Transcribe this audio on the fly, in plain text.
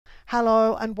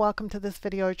Hello and welcome to this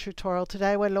video tutorial.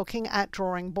 Today we're looking at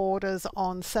drawing borders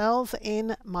on cells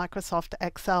in Microsoft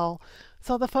Excel.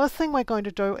 So the first thing we're going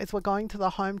to do is we're going to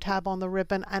the Home tab on the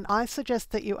ribbon, and I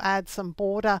suggest that you add some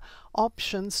border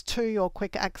options to your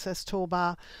Quick Access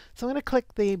Toolbar. So I'm going to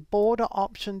click the border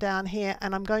option down here,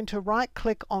 and I'm going to right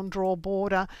click on Draw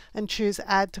Border and choose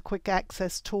Add to Quick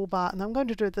Access Toolbar. And I'm going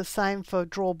to do the same for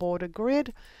Draw Border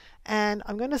Grid, and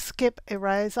I'm going to skip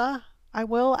Eraser. I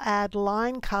will add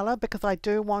line color because I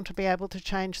do want to be able to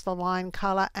change the line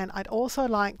color, and I'd also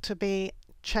like to be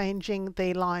changing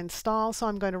the line style, so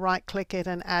I'm going to right click it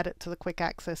and add it to the Quick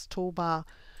Access Toolbar.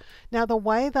 Now the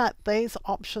way that these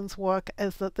options work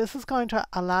is that this is going to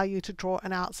allow you to draw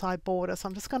an outside border. So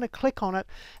I'm just going to click on it,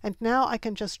 and now I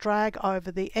can just drag over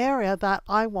the area that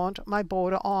I want my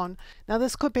border on. Now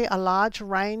this could be a large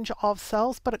range of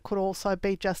cells, but it could also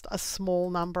be just a small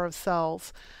number of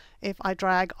cells. If I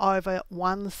drag over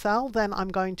one cell, then I'm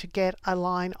going to get a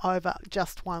line over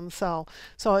just one cell.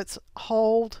 So it's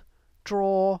hold,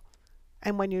 draw,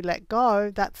 and when you let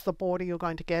go, that's the border you're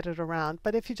going to get it around.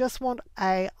 But if you just want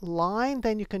a line,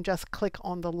 then you can just click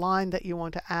on the line that you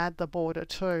want to add the border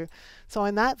to. So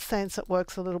in that sense, it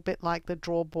works a little bit like the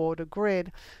Draw Border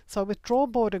Grid. So with Draw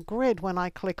Border Grid, when I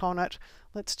click on it,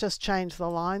 let's just change the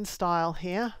line style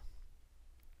here.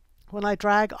 When I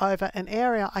drag over an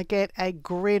area, I get a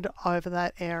grid over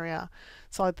that area.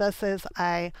 So this is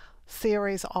a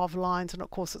series of lines, and of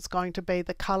course it's going to be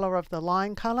the color of the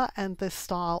line color and this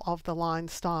style of the line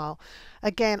style.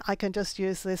 Again, I can just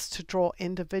use this to draw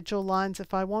individual lines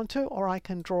if I want to, or I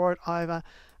can draw it over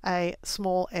a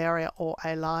small area or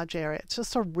a large area. It's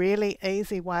just a really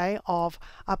easy way of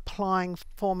applying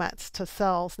formats to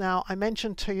cells. Now, I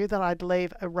mentioned to you that I'd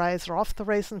leave eraser off. The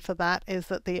reason for that is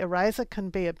that the eraser can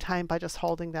be obtained by just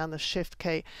holding down the Shift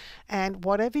key. And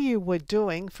whatever you were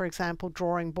doing, for example,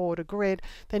 drawing border grid,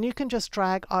 then you can just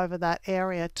drag over that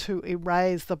area to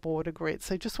erase the border grid.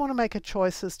 So you just want to make a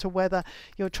choice as to whether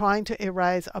you're trying to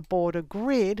erase a border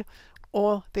grid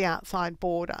or the outside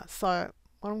border. So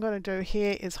what I'm going to do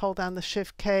here is hold down the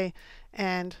Shift key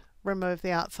and remove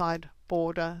the outside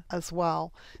border as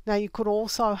well. Now you could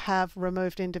also have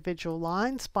removed individual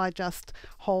lines by just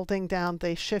holding down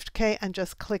the Shift key and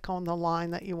just click on the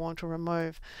line that you want to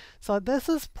remove. So this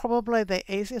is probably the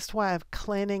easiest way of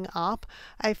cleaning up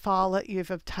a file that you've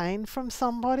obtained from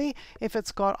somebody. If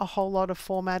it's got a whole lot of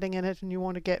formatting in it and you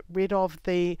want to get rid of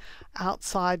the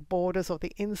outside borders or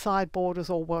the inside borders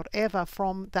or whatever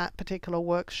from that particular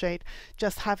worksheet,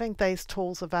 just having these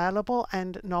tools available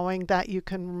and knowing that you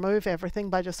can remove everything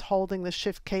by just holding the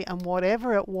Shift key, and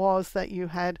whatever it was that you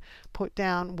had put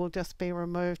down will just be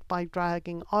removed by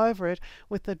dragging over it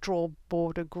with the Draw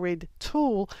Border Grid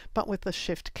tool, but with the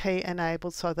Shift key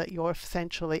enabled so that you're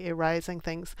essentially erasing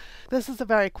things. This is a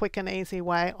very quick and easy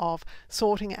way of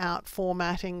sorting out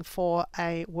formatting for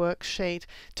a worksheet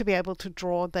to be able to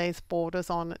draw these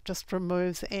borders on. It just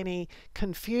removes any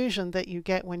confusion that you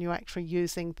get when you're actually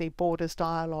using the borders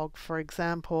dialog, for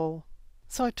example.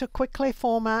 So to quickly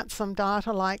format some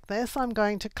data like this, I'm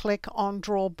going to click on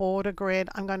Draw Border Grid.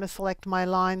 I'm going to select my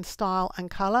line style and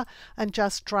color and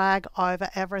just drag over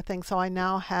everything, so I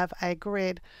now have a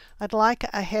grid. I'd like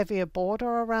a heavier border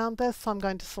around this, so I'm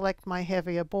going to select my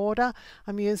heavier border.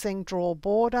 I'm using Draw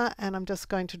Border, and I'm just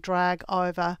going to drag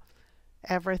over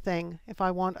everything. If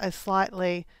I want a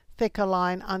slightly thicker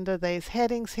line under these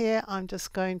headings here, I'm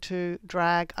just going to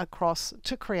drag across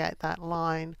to create that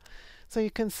line. So you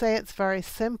can see it's very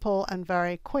simple and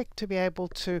very quick to be able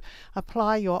to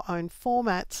apply your own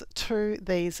formats to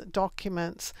these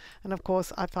documents. And of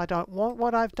course, if I don't want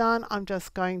what I've done, I'm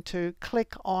just going to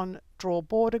click on Draw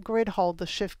Border Grid, hold the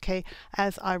Shift key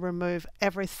as I remove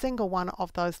every single one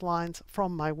of those lines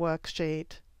from my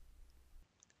worksheet.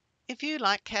 If you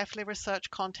like carefully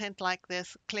researched content like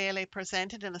this, clearly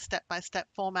presented in a step-by-step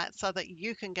format so that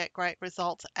you can get great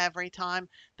results every time,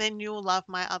 then you'll love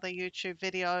my other YouTube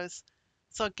videos.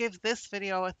 So give this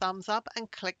video a thumbs up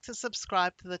and click to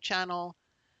subscribe to the channel.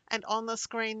 And on the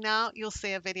screen now, you'll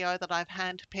see a video that I've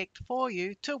handpicked for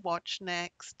you to watch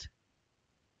next.